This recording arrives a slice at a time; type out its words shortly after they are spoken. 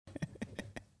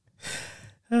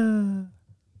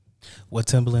What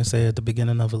Timberland said at the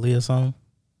beginning of Aaliyah song?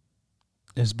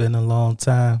 It's been a long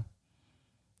time.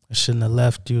 I shouldn't have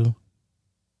left you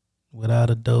without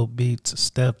a dope beat to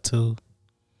step to.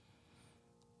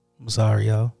 I'm sorry,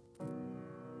 y'all.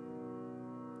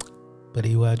 But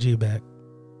EYG back.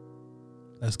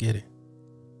 Let's get it.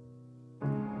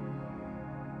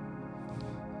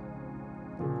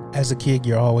 As a kid,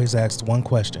 you're always asked one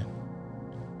question.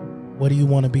 What do you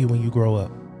want to be when you grow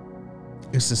up?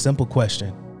 It's a simple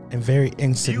question and very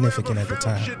insignificant at the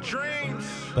time.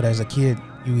 But as a kid,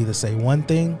 you either say one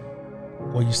thing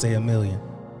or you say a million.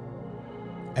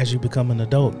 As you become an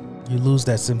adult, you lose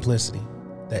that simplicity,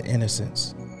 that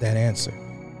innocence, that answer,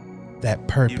 that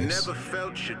purpose.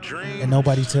 And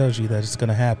nobody tells you that it's going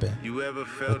to happen.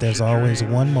 But there's always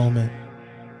one moment,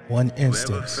 one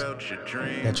instance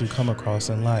that you come across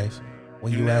in life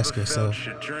when you ask yourself,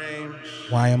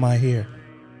 why am I here?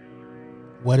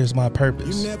 What is my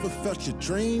purpose?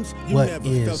 What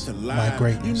is my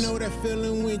greatness?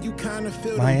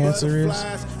 My answer is,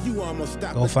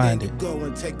 go find it.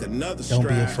 Don't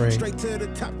be afraid.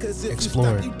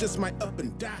 Explore it.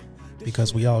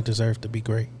 Because we all deserve to be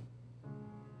great.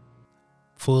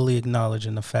 Fully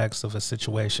acknowledging the facts of a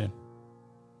situation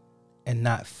and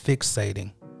not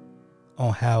fixating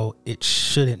on how it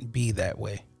shouldn't be that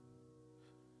way.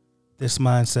 This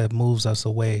mindset moves us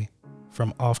away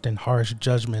from often harsh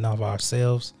judgment of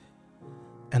ourselves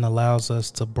and allows us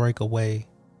to break away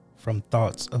from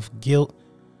thoughts of guilt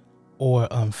or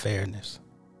unfairness.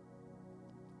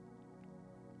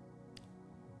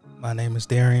 My name is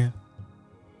Darrian.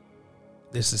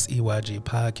 This is EYG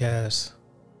Podcast.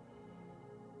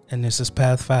 And this is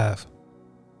Path 5.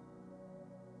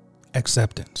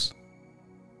 Acceptance.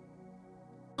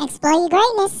 Explore your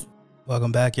greatness.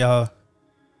 Welcome back, y'all.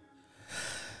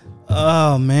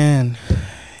 Oh, man.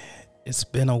 It's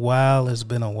been a while.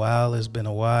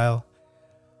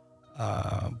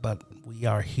 But we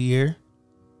are here.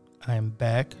 I am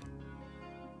back.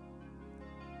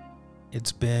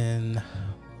 It's been...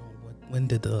 When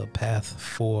did the Path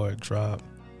 4 drop?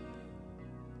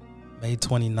 May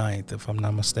 29th, if I'm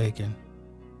not mistaken.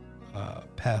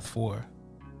 Path 4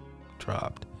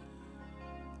 dropped.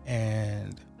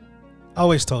 And I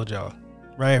always told y'all,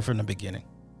 right from the beginning,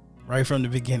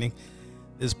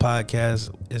 this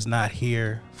podcast is not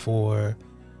here for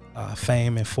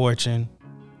fame and fortune.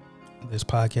 This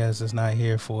podcast is not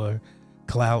here for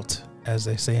clout, as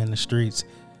they say in the streets.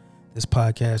 This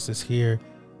podcast is here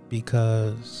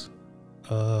because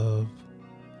of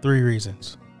 3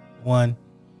 reasons. 1,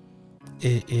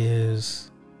 it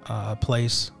is a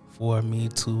place for me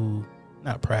to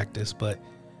not practice, but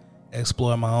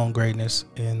explore my own greatness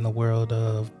in the world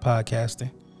of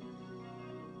podcasting.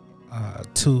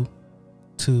 2,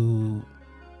 to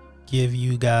give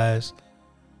you guys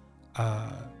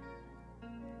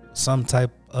some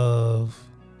type of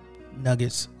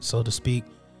nuggets, so to speak,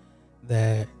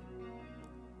 that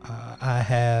I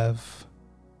have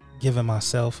given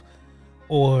myself,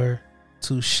 or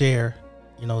to share,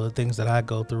 the things that I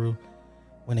go through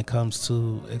when it comes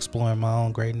to exploring my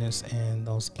own greatness and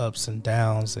those ups and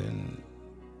downs and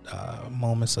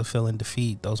moments of feeling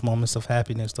defeat, those moments of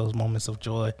happiness, those moments of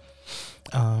joy.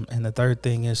 And the third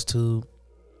thing is to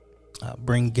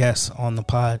bring guests on the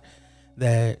pod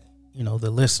that,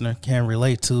 the listener can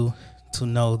relate to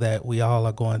know that we all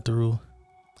are going through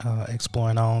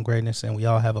exploring our own greatness, and we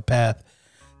all have a path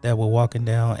that we're walking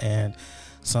down, and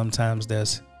sometimes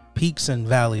there's peaks and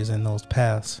valleys in those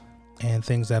paths and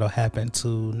things that'll happen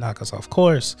to knock us off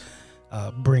course,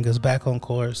 bring us back on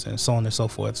course, and so on and so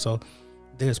forth. So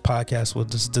this podcast was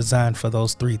just designed for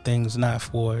those 3 things, not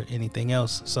for anything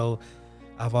else. So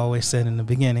I've always said in the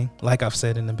beginning,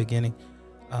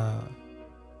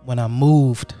 when I'm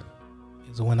moved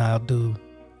is when I'll do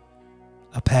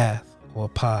a path or a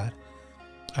pod.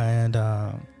 And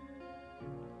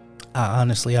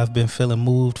I've been feeling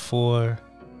moved for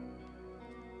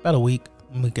about a week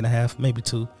and a half, maybe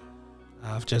 2.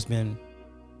 I've just been,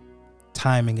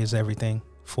 timing is everything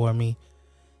for me.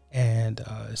 And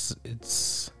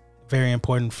it's very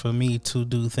important for me to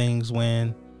do things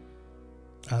when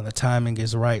the timing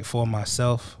is right for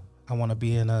myself. I want to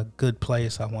be in a good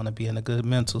place. I want to be in a good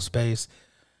mental space,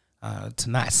 to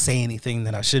not say anything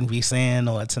that I shouldn't be saying,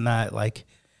 or to not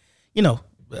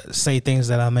say things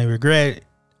that I may regret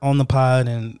on the pod,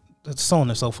 and so on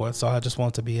and so forth. So I just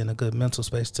want to be in a good mental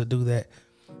space to do that.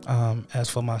 As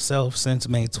for myself, since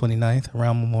May 29th,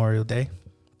 around Memorial Day,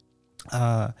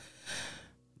 got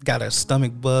a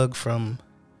stomach bug from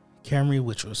Camry,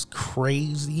 which was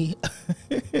crazy.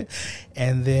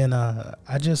 And then I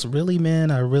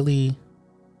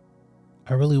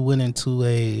I really went into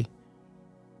a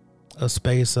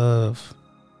space of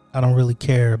I don't really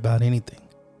care about anything.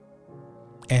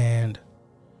 And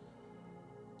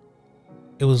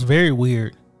it was very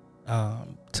weird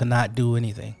to not do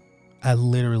anything. I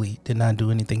literally did not do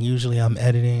anything. Usually I'm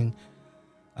editing,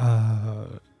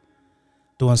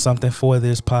 doing something for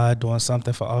this pod, doing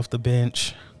something for Off the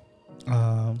Bench.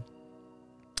 I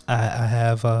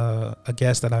have a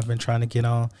guest that I've been trying to get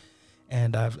on,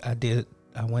 and I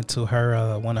went to her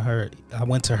I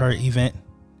went to her event,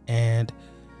 and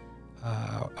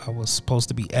I was supposed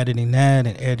to be editing that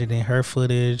and editing her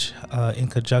footage in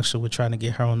conjunction with trying to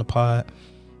get her on the pod.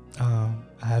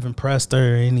 I haven't pressed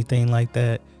her or anything like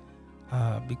that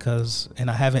and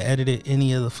I haven't edited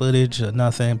any of the footage or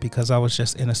nothing because I was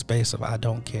just in a space of I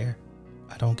don't care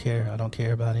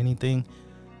about anything.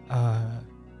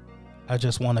 I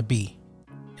just want to be,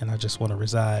 and I just want to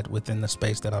reside within the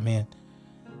space that I'm in.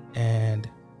 And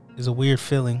it's a weird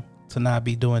feeling to not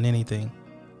be doing anything.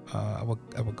 I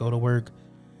would go to work,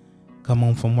 come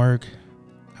home from work,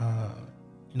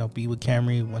 be with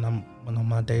Camry when I'm on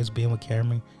my days, being with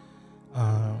Camry,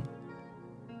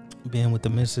 being with the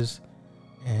missus,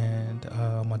 and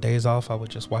my days off, I would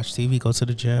just watch TV, go to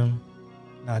the gym,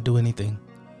 not do anything.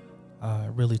 I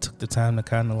really took the time to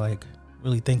kind of like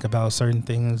really think about certain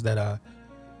things that I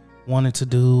wanted to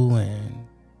do and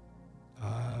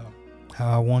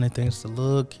how I wanted things to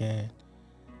look, and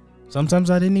sometimes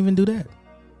I didn't even do that.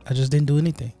 I just didn't do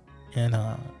anything, and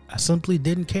I simply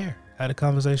didn't care. I had a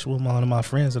conversation with one of my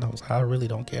friends, and I really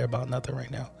don't care about nothing right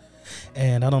now.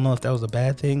 And I don't know if that was a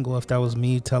bad thing or if that was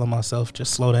me telling myself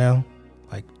just slow down,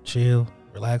 like chill,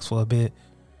 relax for a bit,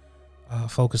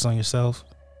 focus on yourself.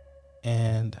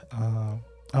 And I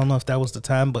don't know if that was the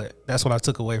time, but that's what I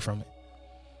took away from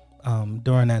it.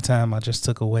 During that time, I just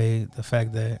took away the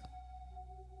fact that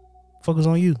focus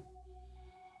on you.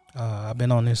 I've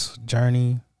been on this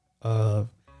journey of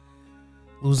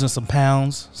losing some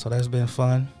pounds, so that's been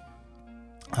fun.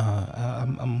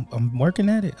 I'm working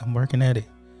at it.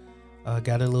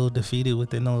 Got a little defeated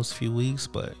within those few weeks,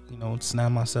 but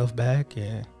snap myself back,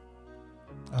 and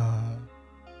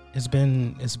it's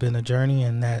been a journey,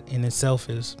 and that in itself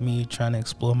is me trying to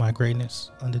explore my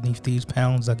greatness underneath these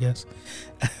pounds, I guess.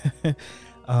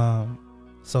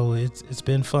 So it's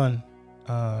been fun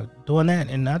doing that,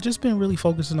 and I've just been really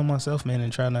focusing on myself, man,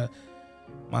 and trying to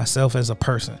myself as a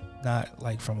person, not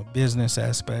like from a business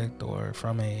aspect or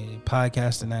from a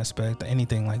podcasting aspect or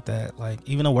anything like that, like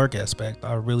even a work aspect.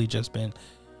 I've really just been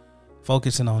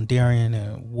focusing on Darrian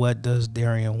and what does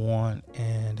Darrian want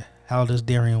and how does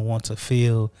Darrian want to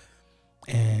feel,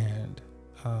 and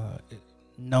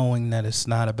knowing that it's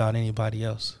not about anybody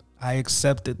else. I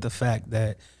accepted the fact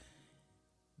that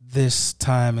this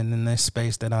time and in this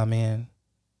space that I'm in,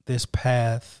 this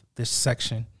path, this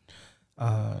section,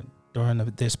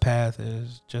 this path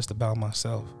is just about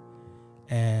myself,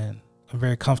 and I'm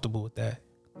very comfortable with that.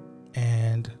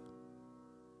 And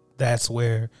that's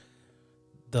where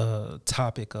the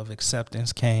topic of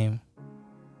acceptance came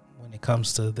when it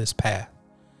comes to this path.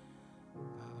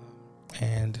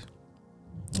 And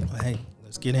hey,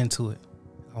 let's get into it.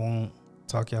 I won't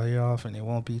talk y'all ear off, and it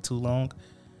won't be too long,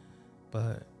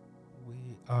 but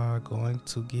we are going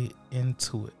to get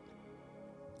into it.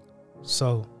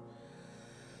 So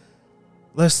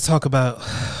let's talk about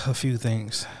a few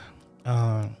things.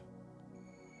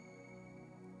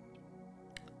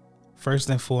 First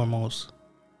and foremost,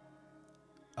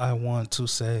 I want to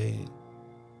say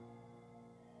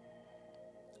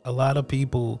a lot of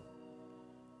people,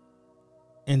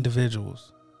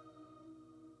 individuals,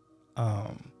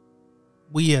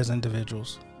 we as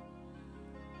individuals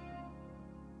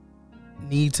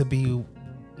need to be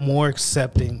more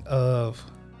accepting of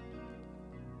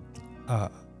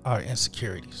our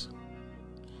insecurities.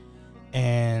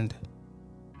 And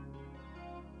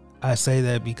I say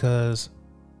that because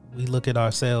we look at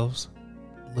ourselves,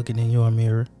 looking in your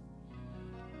mirror,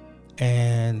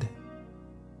 and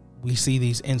we see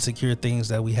these insecure things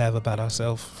that we have about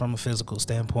ourselves from a physical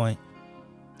standpoint.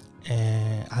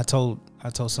 And I told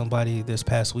somebody this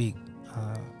past week,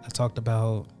 I talked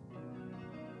about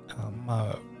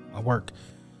my work.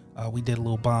 We did a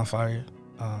little bonfire,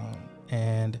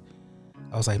 and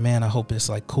I was like, man, I hope it's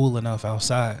like cool enough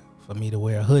outside for me to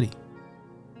wear a hoodie.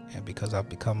 And because I've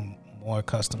become more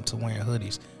accustomed to wearing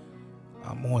hoodies,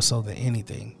 more so than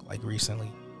anything, like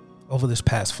recently, over this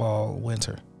past fall,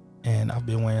 winter. And I've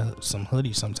been wearing some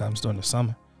hoodies sometimes during the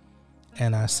summer.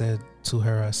 And I said to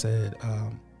her,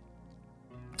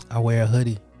 I wear a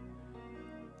hoodie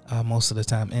most of the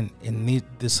time. And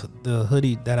the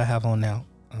hoodie that I have on now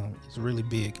is really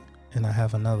big. and I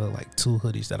have another like 2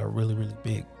 hoodies that are really, really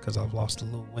big because I've lost a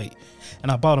little weight.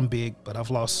 And I bought them big, but I've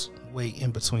lost weight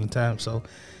in between times, so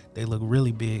they look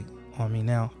really big on me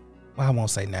now. Well, I won't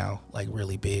say now, like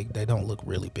really big. They don't look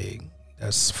really big.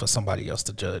 That's for somebody else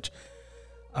to judge.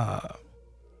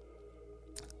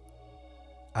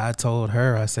 I told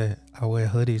her, I said, I wear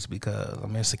hoodies because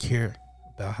I'm insecure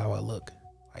about how I look,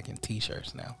 like in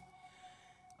t-shirts now.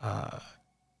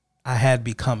 I had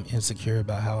become insecure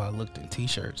about how I looked in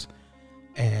t-shirts.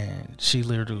 And she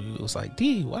literally was like,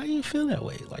 D, why do you feel that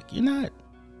way? Like, you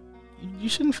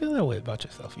shouldn't feel that way about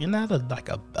yourself. You're not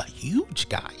a huge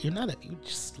guy. You're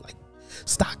just like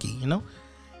stocky, you know?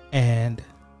 And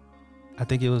I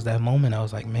think it was that moment I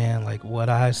was like, man, like what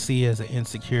I see as an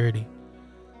insecurity,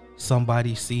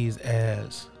 somebody sees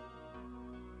as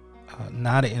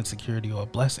not an insecurity or a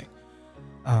blessing.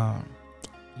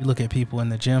 You look at people in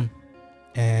the gym,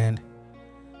 and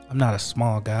I'm not a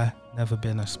small guy, never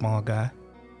been a small guy.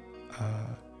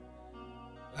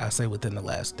 I say within the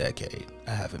last decade,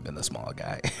 I haven't been a small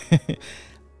guy.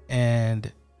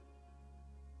 And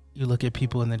you look at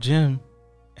people in the gym,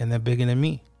 and they're bigger than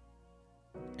me.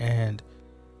 And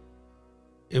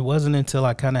it wasn't until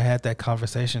I kind of had that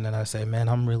conversation that I said, man,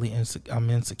 I'm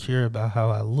insecure about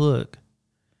how I look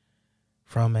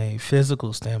from a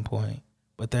physical standpoint.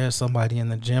 But there's somebody in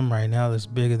the gym right now that's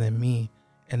bigger than me,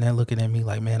 and they're looking at me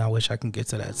like, man, I wish I can get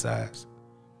to that size.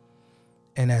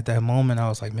 And at that moment, I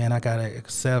was like, man, I got to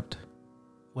accept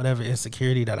whatever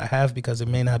insecurity that I have, because it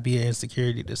may not be an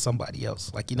insecurity to somebody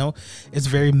else. Like, you know, it's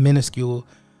very minuscule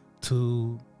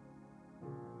to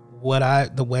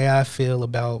the way I feel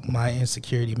about my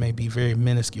insecurity may be very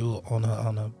minuscule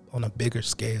on a bigger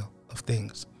scale of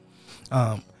things.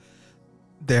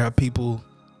 There are people,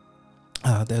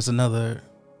 there's another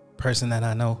person that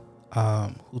I know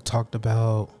who talked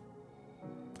about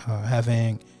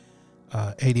having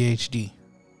ADHD,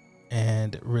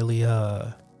 and really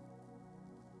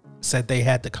said they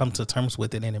had to come to terms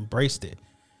with it and embraced it,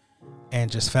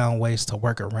 and just found ways to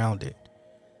work around it.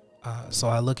 So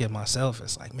I look at myself,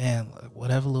 it's like, man,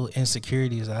 whatever little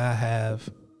insecurities I have,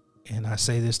 and I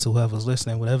say this to whoever's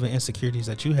listening, whatever insecurities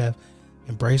that you have,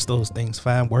 embrace those things,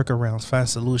 find workarounds, find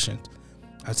solutions.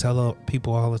 I tell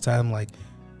people all the time, like,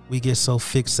 we get so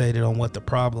fixated on what the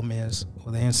problem is,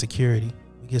 or the insecurity.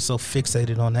 We get so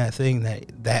fixated on that thing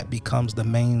that becomes the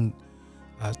main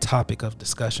topic of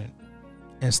discussion,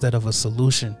 instead of a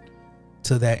solution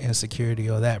to that insecurity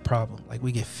or that problem. Like,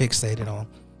 we get fixated on,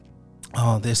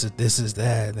 oh, this is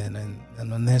that, and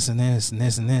this and this and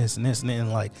this and this and this,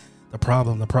 and like the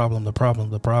problem,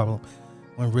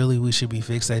 when really we should be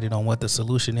fixated on what the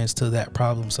solution is to that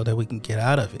problem, so that we can get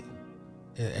out of it.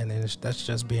 And that's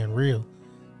just being real.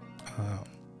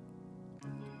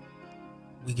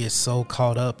 We get so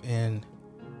caught up in,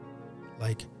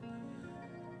 like,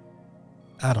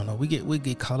 I don't know, we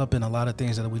get caught up in a lot of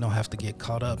things that we don't have to get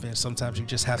caught up in. Sometimes you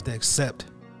just have to accept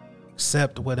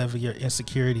whatever your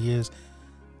insecurity is,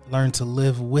 learn to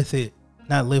live with it,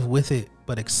 not live with it,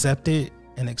 but accept it,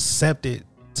 and accept it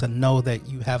to know that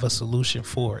you have a solution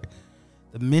for it.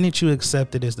 The minute you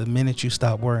accept it is the minute you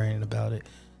stop worrying about it.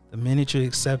 The minute you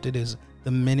accept it is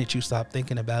the minute you stop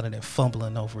thinking about it and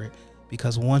fumbling over it.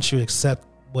 Because once you accept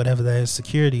whatever that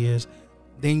insecurity is,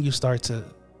 then you start to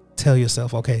tell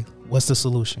yourself, okay, what's the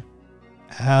solution?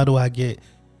 How do I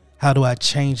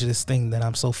change this thing that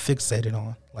I'm so fixated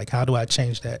on? Like, how do I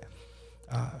change that?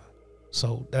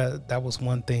 So that was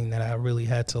one thing that I really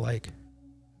had to, like,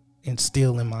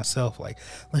 instill in myself. Like,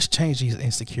 let's change these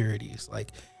insecurities.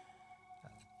 Like,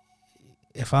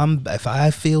 if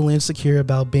I feel insecure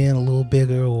about being a little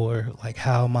bigger, or like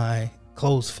how my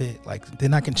clothes fit, like,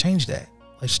 then I can change that.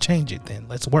 Let's change it then.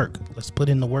 Let's work. Let's put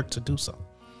in the work to do so.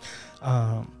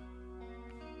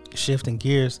 Shifting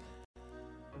gears,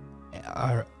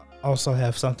 I also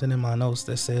have something in my notes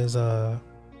that says a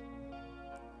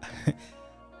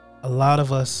lot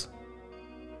of us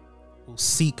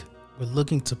we're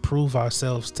looking to prove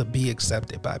ourselves to be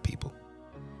accepted by people,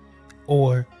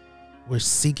 or we're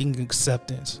seeking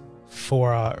acceptance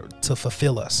to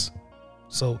fulfill us.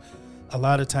 So a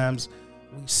lot of times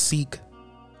we seek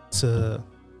to,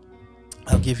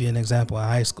 I'll give you an example. In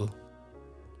high school,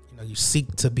 you know, you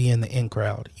seek to be in the in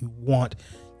crowd. You want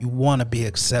to be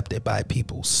accepted by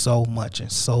people so much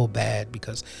and so bad,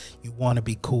 because you want to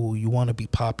be cool, you want to be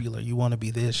popular, you want to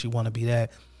be this, you want to be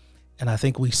that. And I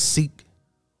think we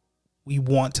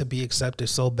want to be accepted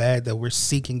so bad that we're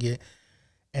seeking it,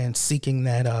 and seeking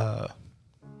that,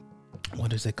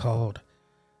 what is it called?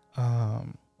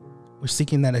 We're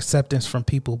seeking that acceptance from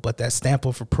people, but that stamp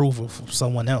of approval from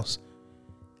someone else.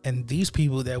 And these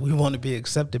people that we want to be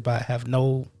accepted by have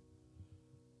no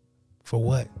For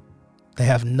what? They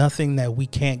have nothing that we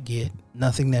can't get,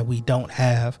 nothing that we don't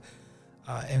have.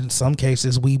 In some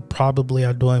cases, we probably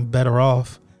are doing better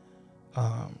off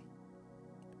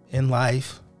in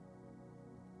life,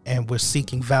 and we're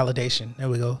seeking validation. There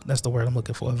we go. That's the word I'm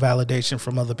looking for. Validation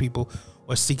from other people,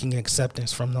 or seeking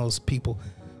acceptance from those people.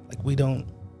 Like, we don't,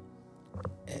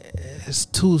 it's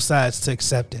two sides to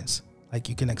acceptance. Like,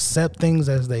 you can accept things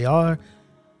as they are,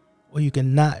 or you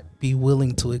can not be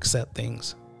willing to accept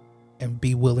things and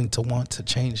be willing to want to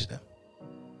change them.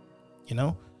 You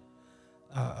know,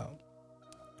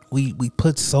 we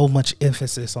put so much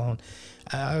emphasis on,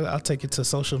 I'll take it to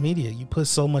social media. You put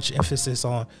so much emphasis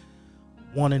on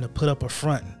wanting to put up a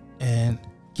front and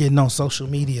getting on social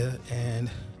media and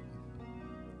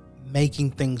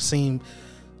making things seem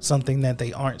something that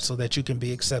they aren't, so that you can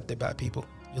be accepted by people.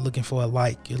 You're looking for a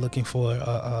like. You're looking for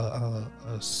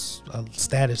a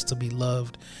status to be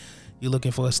loved. You're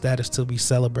looking for a status to be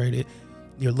celebrated.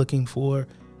 You're looking for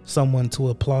someone to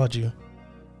applaud you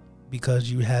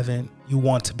because you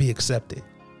want to be accepted.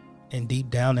 And deep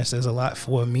down, that says a lot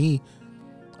for me,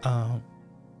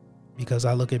 because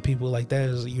I look at people like that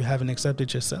as, you haven't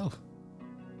accepted yourself.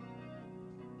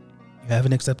 You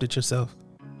haven't accepted yourself.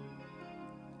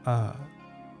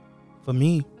 For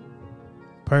me,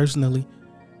 personally,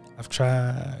 I'm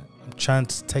trying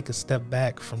to take a step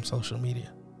back from social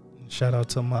media. Shout out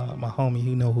to my homie,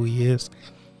 you know who he is.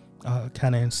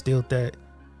 Kind of instilled that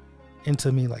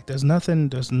into me. Like, there's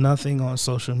nothing on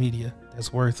social media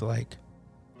that's worth like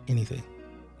anything.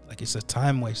 Like, it's a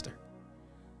time waster.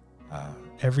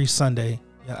 Every Sunday,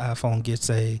 your iPhone gets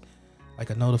a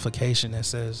notification that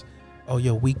says, oh,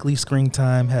 your weekly screen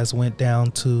time has went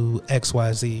down to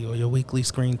XYZ, or your weekly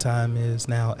screen time is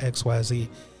now XYZ.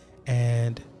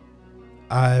 And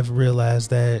I've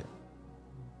realized that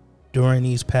during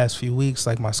these past few weeks,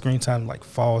 like, my screen time like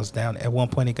falls down. At one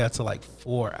point, it got to like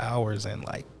 4 hours and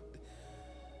like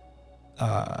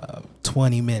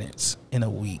 20 minutes in a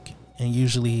week. And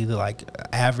usually the like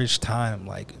average time,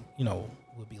 like, you know,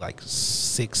 would be like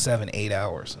 6, 7, 8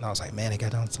 hours. And I was like, man, it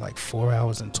got down to like 4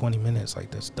 hours and 20 minutes.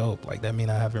 Like, that's dope. Like, that mean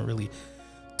I haven't really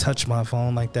touched my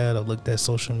phone like that, or looked at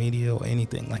social media or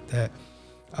anything like that.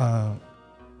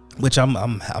 Which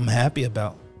I'm happy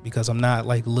about, because I'm not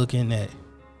like looking at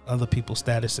other people's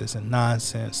statuses and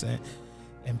nonsense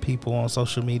and people on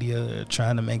social media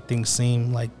trying to make things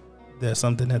seem like they're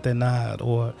something that they're not,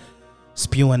 or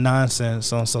spewing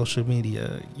nonsense on social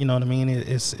media. You know what I mean?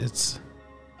 It's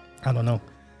I don't know.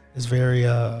 It's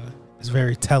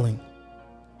very telling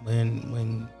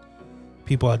when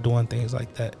people are doing things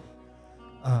like that.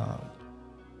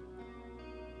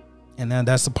 And then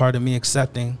that's the part of me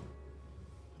accepting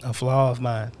a flaw of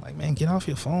mine. Like, man, get off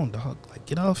your phone, dog. Like,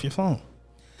 get off your phone.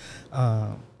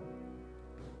 I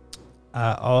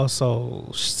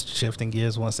also, shifting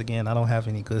gears once again, I don't have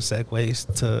any good segues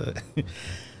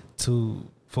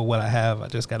for what I have. I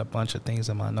just got a bunch of things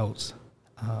in my notes.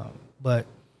 But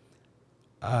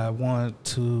I want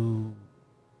to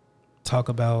talk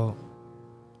about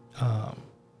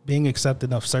being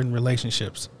accepted of certain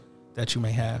relationships that you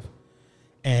may have.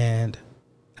 And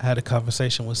I had a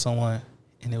conversation with someone,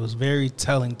 and it was very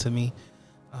telling to me,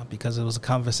 because it was a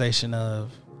conversation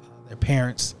of their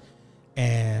parents.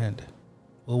 And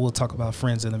we'll talk about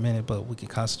friends in a minute, but we can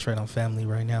concentrate on family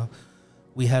right now.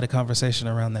 We had a conversation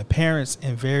around their parents,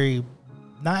 and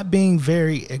not being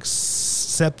very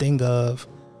accepting of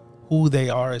who they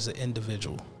are as an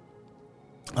individual.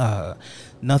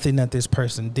 Nothing that this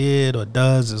person did or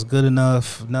does is good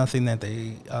enough. Nothing that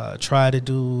they try to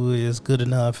do is good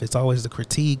enough. It's always the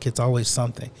critique. It's always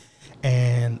something,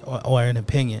 or an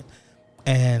opinion.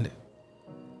 And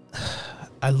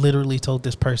I literally told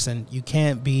this person,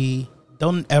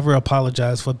 don't ever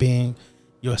apologize for being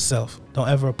yourself. Don't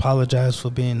ever apologize for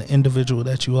being the individual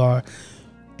that you are.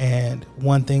 And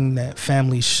one thing that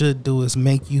families should do is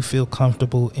make you feel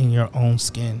comfortable in your own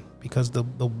skin, because the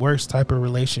worst type of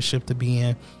relationship to be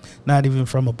in, not even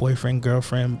from a boyfriend,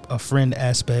 girlfriend, a friend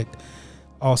aspect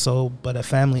also, but a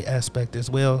family aspect as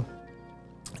well.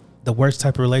 The worst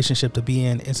type of relationship to be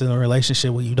in is in a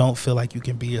relationship where you don't feel like you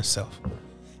can be yourself,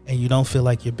 and you don't feel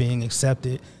like you're being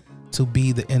accepted to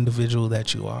be the individual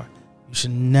that you are. You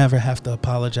should never have to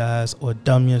apologize or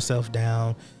dumb yourself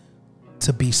down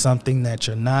to be something that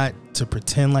you're not, to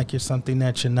pretend like you're something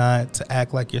that you're not, to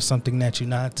act like you're something that you're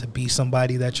not, to be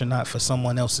somebody that you're not for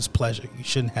someone else's pleasure. You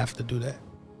shouldn't have to do that.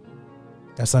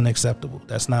 That's unacceptable.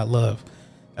 That's not love.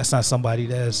 That's not somebody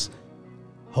that's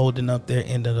holding up their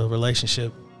end of the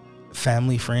relationship,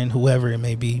 family, friend, whoever it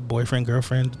may be, boyfriend,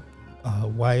 girlfriend,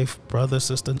 wife, brother,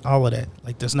 sister, all of that.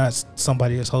 Like, there's not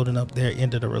somebody that's holding up their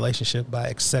end of the relationship by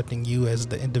accepting you as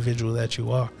the individual that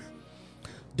you are.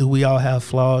 Do we all have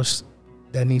flaws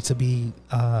that need to be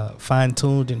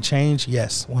fine-tuned and changed?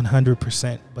 Yes,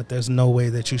 100%. But there's no way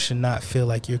that you should not feel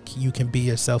like you can be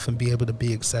yourself and be able to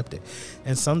be accepted.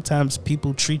 And sometimes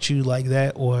people treat you like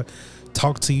that, or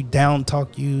talk down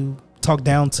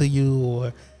to you,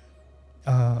 or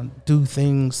do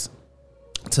things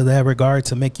to that regard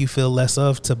to make you feel less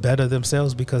of, to better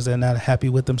themselves, because they're not happy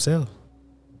with themselves.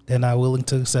 They're not willing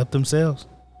to accept themselves.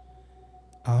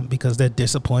 Because they're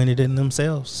disappointed in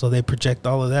themselves, so they project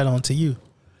all of that onto you.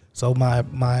 So my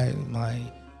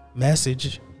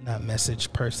message, not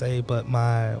message per se, but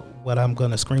what I'm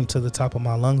gonna scream to the top of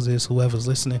my lungs is, whoever's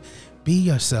listening, be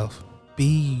yourself, be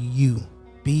you,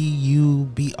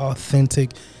 be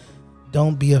authentic.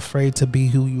 Don't be afraid to be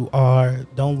who you are.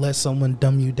 Don't let someone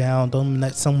dumb you down. Don't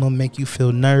let someone make you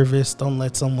feel nervous. Don't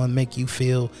let someone make you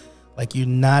feel like you're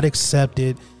not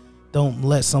accepted. Don't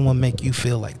let someone make you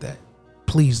feel like that.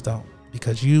 Please don't,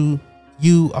 because you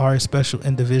are a special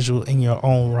individual in your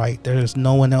own right. There is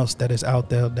no one else that is out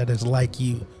there that is like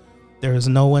you. There is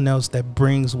no one else that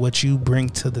brings what you bring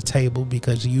to the table,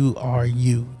 because you are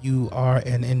you. You are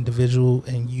an individual,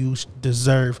 and you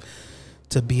deserve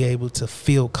to be able to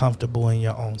feel comfortable in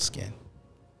your own skin.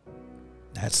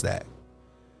 That's that.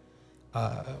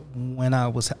 When I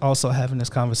was also having this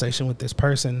conversation with this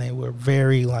person, they were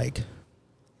very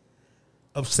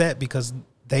upset because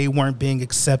they weren't being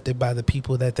accepted by the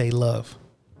people that they love.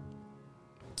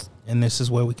 And this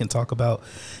is where we can talk about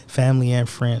family and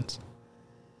friends.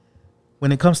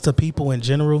 When it comes to people in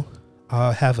general,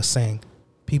 I have a saying: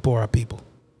 people are people.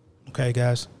 Okay,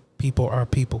 guys? People are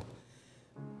people.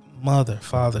 Mother,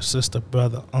 father, sister,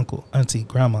 brother, uncle, auntie,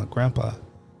 grandma, grandpa,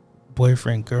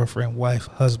 boyfriend, girlfriend, wife,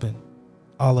 husband,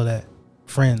 all of that.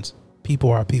 Friends. People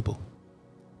are people.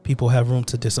 People have room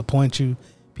to disappoint you.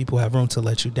 People have room to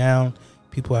let you down.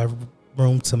 People have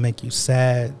room to make you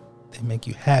sad. They make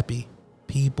you happy.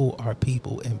 People are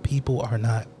people, and people are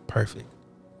not perfect.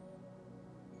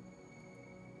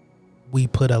 We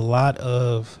put a lot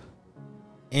of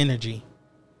energy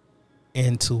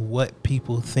into what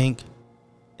people think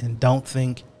and don't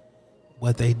think,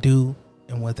 what they do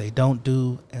and what they don't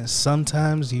do. And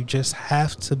sometimes you just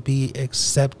have to be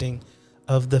accepting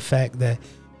of the fact that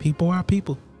people are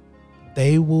people.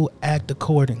 They will act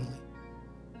accordingly.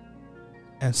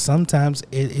 And sometimes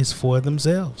it is for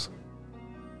themselves.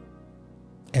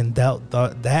 And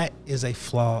that is a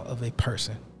flaw of a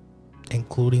person,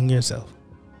 including yourself.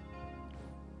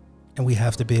 And we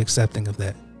have to be accepting of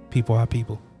that. People are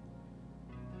people.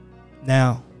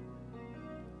 Now,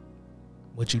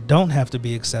 what you don't have to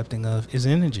be accepting of is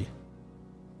energy.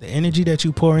 The energy that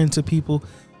you pour into people,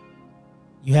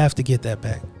 you have to get that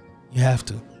back. You have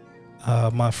to.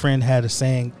 My friend had a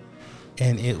saying,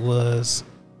 and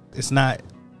it's not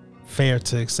fair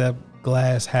to accept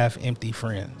glass half empty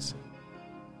friends.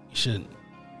 You shouldn't.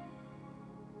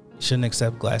 You shouldn't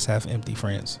accept glass half empty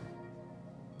friends,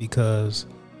 because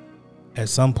at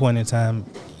some point in time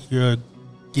you're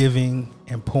giving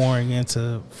and pouring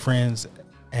into friends,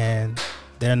 and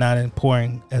they're not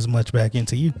pouring as much back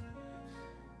into you.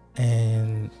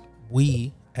 And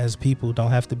we as people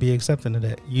don't have to be accepting of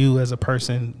that. You as a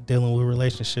person dealing with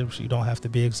relationships, you don't have to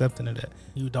be accepting of that.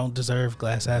 You don't deserve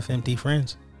glass half empty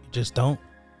friends. You just don't.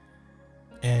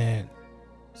 And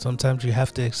sometimes you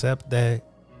have to accept that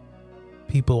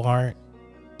people aren't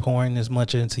pouring as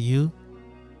much into you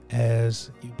as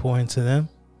you pour into them.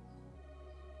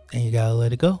 And you gotta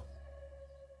let it go.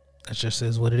 That just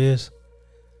is what it is.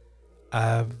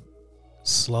 I've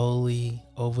slowly,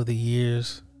 over the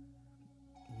years,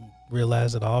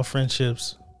 realized that all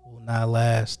friendships will not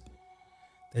last.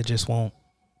 They just won't.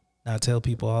 I tell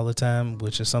people all the time,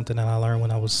 which is something that I learned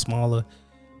when I was smaller,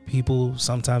 people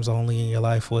sometimes are only in your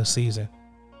life for a season.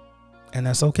 And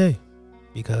that's okay,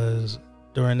 because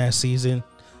during that season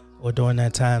or during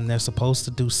that time, they're supposed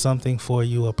to do something for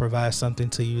you or provide something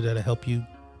to you that'll help you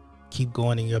keep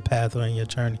going in your path or in your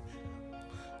journey.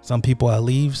 Some people are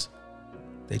leaves.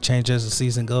 They change as the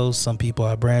season goes. Some people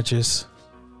are branches.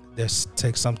 This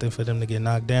takes something for them to get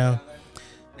knocked down.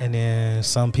 And then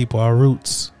some people are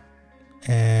roots.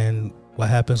 And what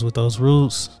happens with those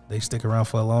roots, they stick around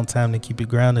for a long time to keep you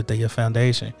grounded. They're your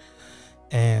foundation.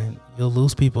 And you'll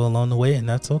lose people along the way, and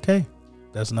that's okay.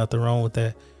 There's nothing wrong with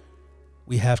that.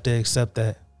 We have to accept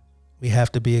that. We have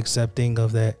to be accepting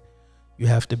of that. You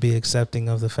have to be accepting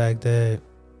of the fact that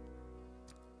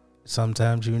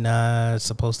sometimes you're not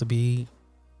supposed to be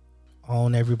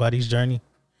on everybody's journey.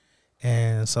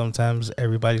 And sometimes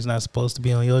everybody's not supposed to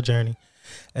be on your journey.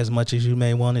 As much as you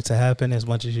may want it to happen, as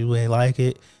much as you may like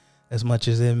it, as much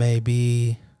as it may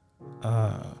be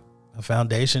a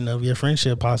foundation of your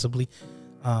friendship, possibly,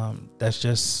 that's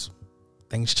just,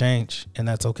 things change, and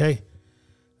that's okay.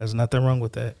 There's nothing wrong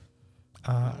with that.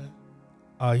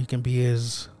 All you can be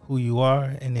is who you are,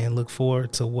 and then look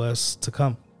forward to what's to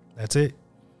come. That's it.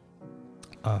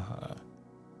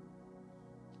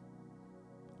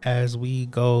 As we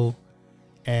go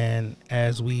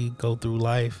through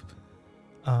life,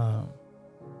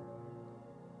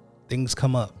 things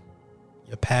come up.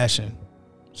 Your passion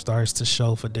starts to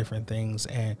show for different things,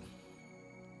 and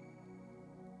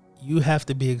you have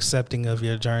to be accepting of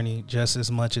your journey just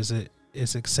as much as it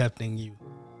is accepting you.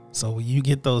 So when you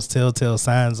get those telltale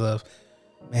signs of,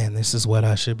 man, this is what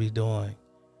I should be doing,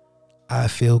 I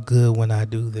feel good when I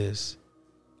do this,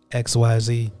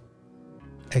 XYZ,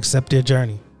 accept your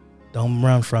journey. Don't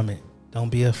run from it. Don't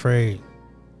be afraid.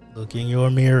 Look in your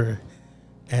mirror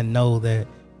and know that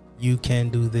you can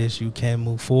do this. You can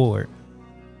move forward.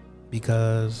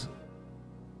 Because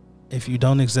if you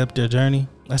don't accept your journey,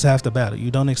 that's half the battle.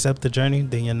 You don't accept the journey,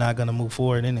 then you're not going to move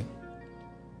forward in it.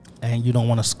 And you don't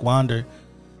want to squander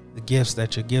the gifts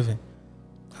that you're given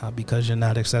because you're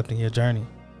not accepting your journey.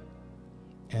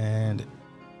 And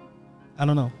I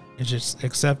don't know. It's just,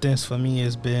 acceptance for me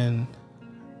has been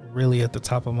really at the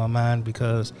top of my mind,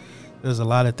 because there's a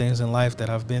lot of things in life that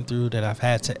I've been through that I've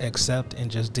had to accept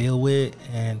and just deal with.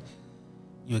 And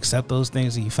you accept those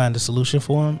things and you find a solution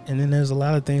for them. And then there's a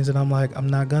lot of things that I'm like, I'm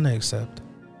not going to accept.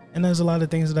 And there's a lot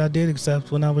of things that I did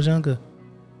accept when I was younger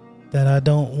that I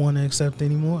don't want to accept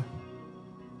anymore.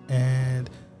 And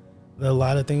there are a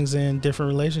lot of things in different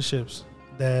relationships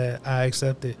that I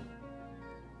accepted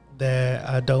that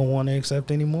I don't want to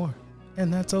accept anymore.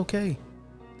 And that's okay.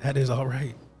 That is all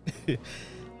right.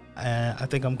 And I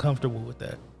think I'm comfortable with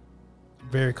that.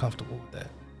 Very comfortable with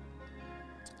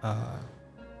that.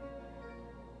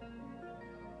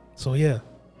 So yeah,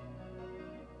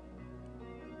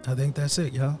 I think that's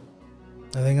it, y'all.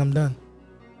 I think I'm done.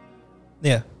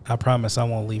 Yeah, I promise I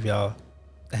won't leave y'all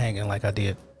hanging like I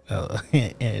did.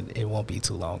 And it won't be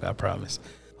too long, I promise.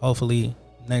 Hopefully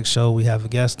next show we have a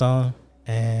guest on,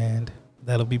 and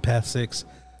that'll be Path 6.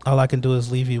 All I can do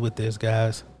is leave you with this,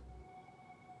 guys.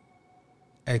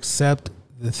 Accept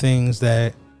the things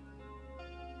that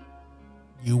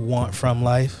you want from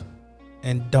life,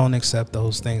 and don't accept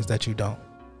those things that you don't,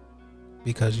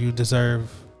 because you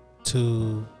deserve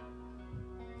to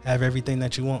have everything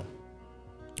that you want.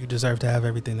 You deserve to have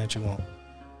everything that you want,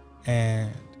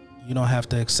 and you don't have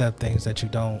to accept things that you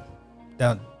don't,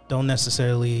 that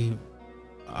necessarily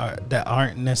that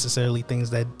aren't necessarily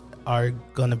things that are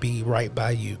gonna be right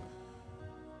by you.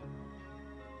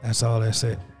 That's all. That's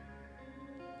it.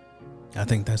 I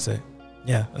think that's it.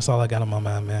 Yeah, that's all I got on my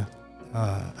mind, man.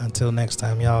 Until next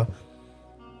time, y'all.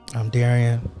 I'm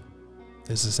Darrian.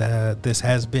 This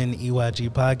has been EYG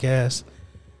Podcast,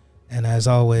 and as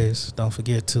always, don't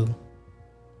forget to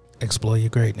explore your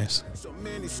greatness. So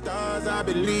many stars I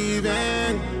believe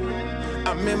in.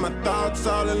 I'm in my thoughts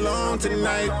all alone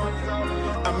tonight.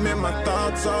 I'm in my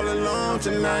thoughts all alone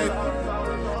tonight.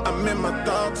 I'm in my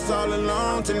thoughts all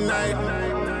alone tonight.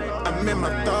 I'm in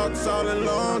my thoughts all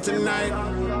alone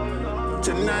tonight.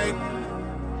 Tonight.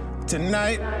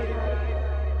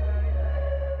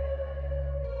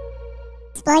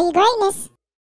 Explore your greatness.